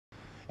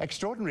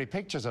Extraordinary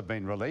pictures have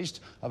been released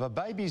of a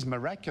baby's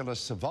miraculous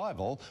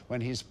survival when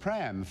his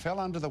pram fell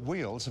under the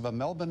wheels of a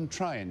Melbourne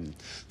train.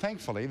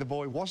 Thankfully, the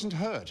boy wasn't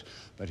hurt,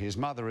 but his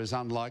mother is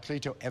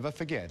unlikely to ever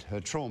forget her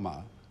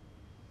trauma.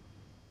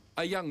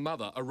 A young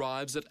mother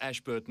arrives at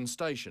Ashburton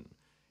station.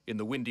 In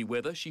the windy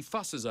weather, she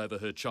fusses over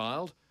her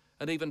child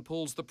and even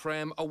pulls the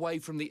pram away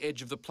from the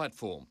edge of the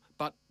platform,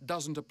 but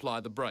doesn't apply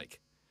the brake.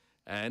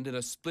 And in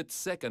a split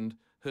second,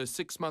 her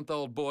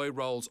 6-month-old boy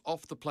rolls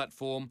off the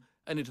platform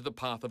and into the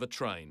path of a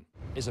train.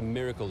 It's a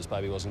miracle this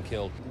baby wasn't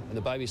killed, and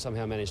the baby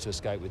somehow managed to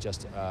escape with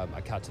just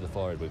a cut to the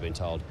forehead, we've been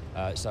told.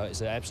 So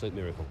it's an absolute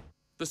miracle.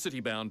 The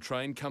city-bound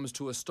train comes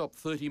to a stop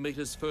 30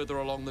 metres further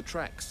along the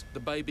tracks, the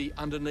baby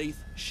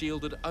underneath,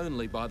 shielded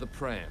only by the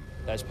pram.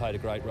 That's played a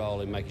great role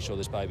in making sure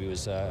this baby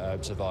was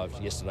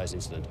survived yesterday's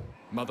incident.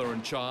 Mother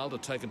and child are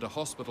taken to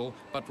hospital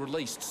but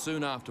released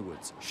soon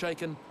afterwards,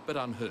 shaken but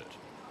unhurt.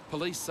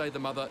 Police say the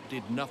mother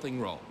did nothing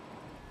wrong.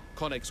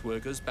 Connex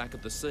workers back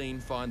at the scene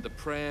find the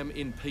pram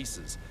in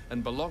pieces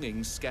and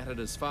belongings scattered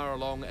as far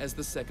along as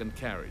the second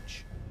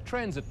carriage.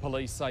 Transit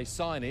police say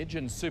signage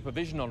and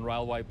supervision on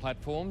railway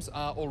platforms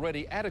are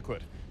already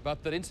adequate,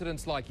 but that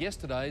incidents like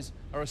yesterday's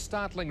are a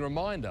startling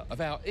reminder of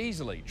how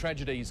easily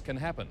tragedies can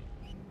happen.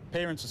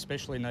 Parents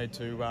especially need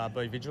to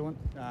be vigilant,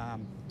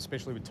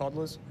 especially with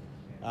toddlers.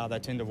 They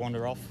tend to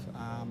wander off,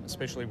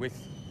 especially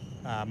with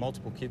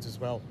multiple kids as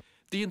well.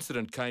 The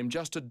incident came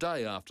just a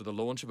day after the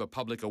launch of a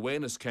public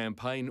awareness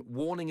campaign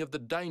warning of the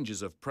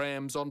dangers of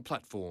prams on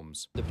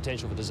platforms. The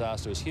potential for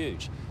disaster is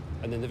huge,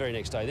 and then the very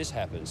next day this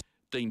happens.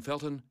 Dean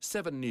Felton,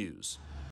 7 News.